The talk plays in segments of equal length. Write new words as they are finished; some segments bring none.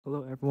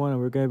Hello everyone,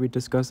 and we're going to be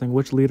discussing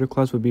which leader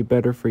class would be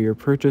better for your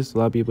purchase.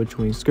 That'll be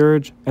between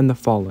Scourge and the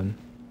Fallen.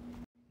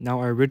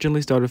 Now, I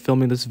originally started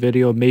filming this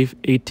video May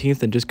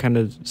 18th and just kind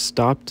of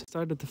stopped.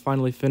 Decided to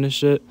finally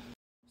finish it,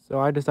 so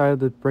I decided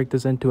to break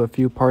this into a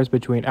few parts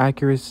between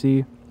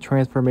accuracy,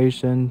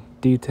 transformation,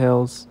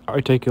 details,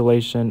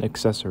 articulation,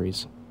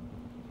 accessories.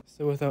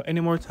 So without any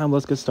more time,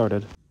 let's get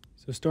started.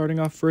 So starting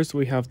off first,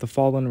 we have the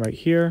Fallen right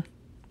here.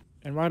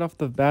 And right off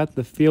the bat,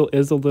 the feel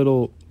is a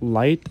little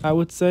light, I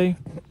would say.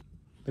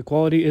 The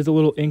quality is a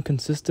little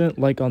inconsistent,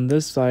 like on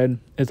this side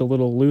is a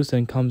little loose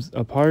and comes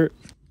apart,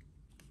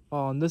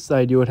 while on this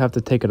side you would have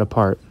to take it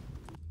apart.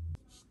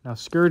 Now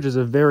Scourge is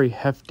a very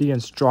hefty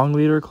and strong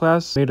leader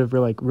class made of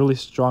really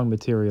strong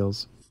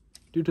materials.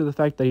 Due to the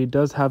fact that he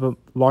does have a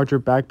larger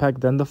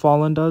backpack than the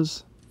Fallen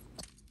does.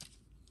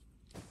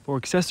 For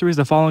accessories,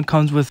 the Fallen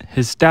comes with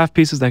his staff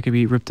pieces that can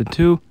be ripped in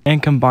two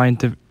and combined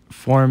to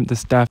form the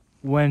staff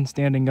when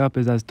standing up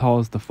is as tall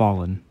as the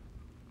Fallen.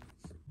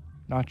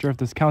 Not sure if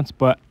this counts,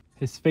 but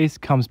his face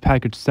comes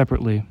packaged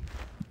separately.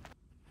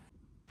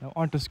 Now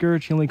onto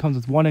Scourge, he only comes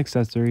with one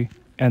accessory,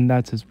 and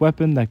that's his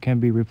weapon that can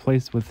be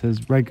replaced with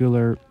his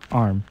regular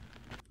arm.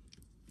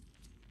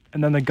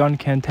 And then the gun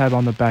can tab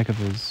on the back of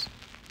his,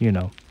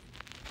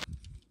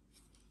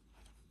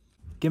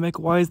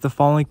 Gimmick-wise, the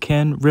Fallen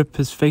can rip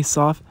his face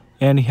off,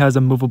 and he has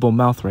a movable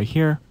mouth right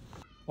here.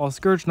 While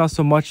Scourge, not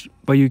so much,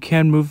 but you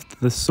can move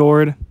the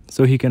sword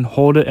so he can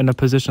hold it in a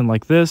position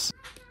like this.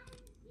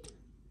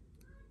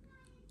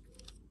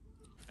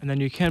 And then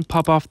you can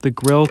pop off the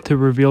grill to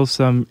reveal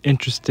some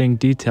interesting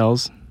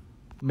details.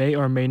 May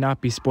or may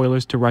not be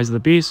spoilers to Rise of the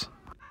Beast.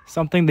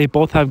 Something they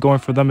both have going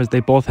for them is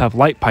they both have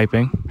light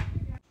piping.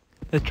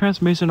 The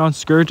transformation on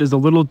Scourge is a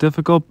little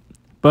difficult,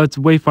 but it's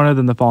way funner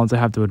than the Fallen's, I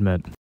have to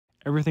admit.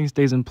 Everything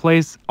stays in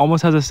place,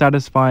 almost has a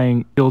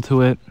satisfying feel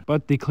to it,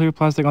 but the clear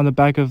plastic on the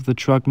back of the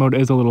truck mode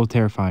is a little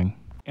terrifying.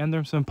 And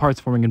there's some parts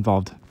forming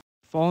involved.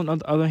 Fallen, on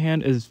the other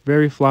hand, is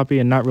very floppy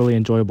and not really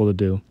enjoyable to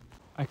do.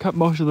 I cut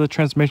most of the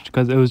transformation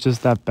because it was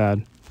just that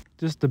bad.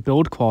 Just the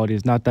build quality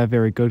is not that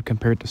very good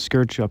compared to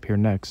Scourge up here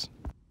next.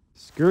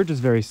 Scourge is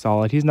very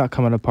solid, he's not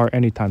coming apart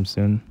anytime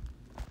soon.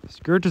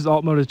 Scourge's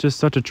alt mode is just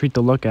such a treat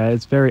to look at,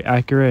 it's very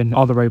accurate in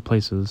all the right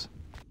places.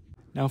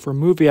 Now for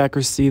movie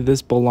accuracy,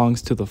 this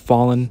belongs to the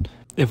Fallen.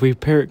 If we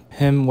pair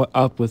him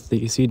up with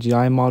the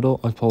CGI model,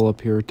 I'll pull up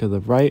here to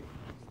the right.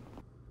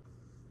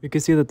 You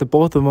can see that the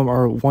both of them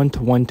are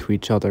one-to-one to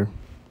each other.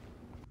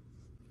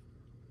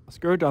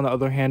 Scourge, on the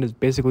other hand, is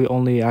basically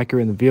only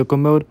accurate in the vehicle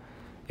mode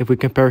if we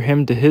compare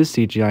him to his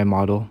CGI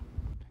model.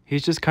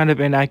 He's just kind of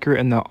inaccurate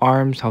in the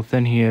arms, how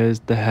thin he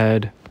is, the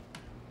head.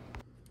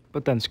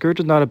 But then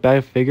Scourge is not a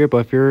bad figure,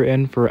 but if you're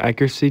in for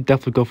accuracy,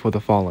 definitely go for the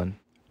Fallen.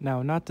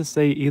 Now, not to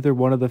say either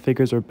one of the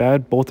figures are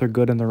bad, both are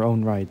good in their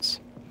own rights.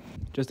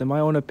 Just in my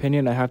own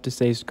opinion, I have to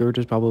say Scourge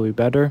is probably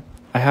better.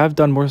 I have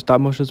done more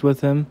stop motions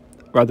with him,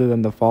 rather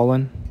than the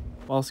Fallen.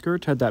 While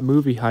Scourge had that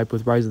movie hype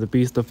with Rise of the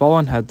Beast, the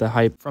Fallen had the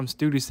hype from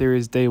Studio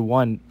Series Day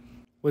 1,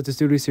 was the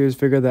Studio Series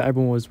figure that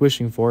everyone was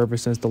wishing for ever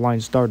since the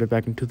line started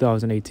back in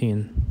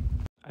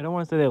 2018. I don't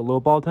want to say they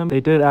lowballed him. They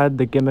did add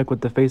the gimmick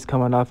with the face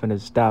coming off and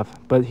his staff,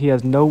 but he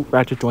has no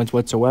ratchet joints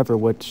whatsoever,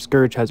 which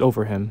Scourge has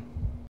over him.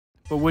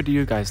 But what do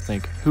you guys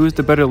think? Who is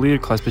the better leader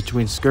class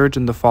between Scourge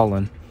and the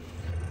Fallen?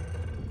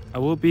 I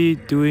will be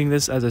doing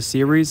this as a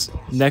series.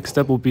 Next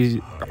up will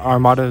be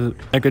Armada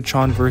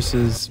Megatron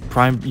versus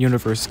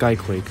Primeverse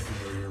Skyquake.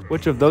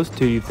 Which of those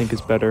two do you think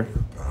is better?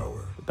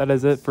 That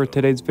is it for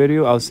today's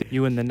video. I'll see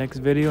you in the next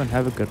video and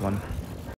have a good one.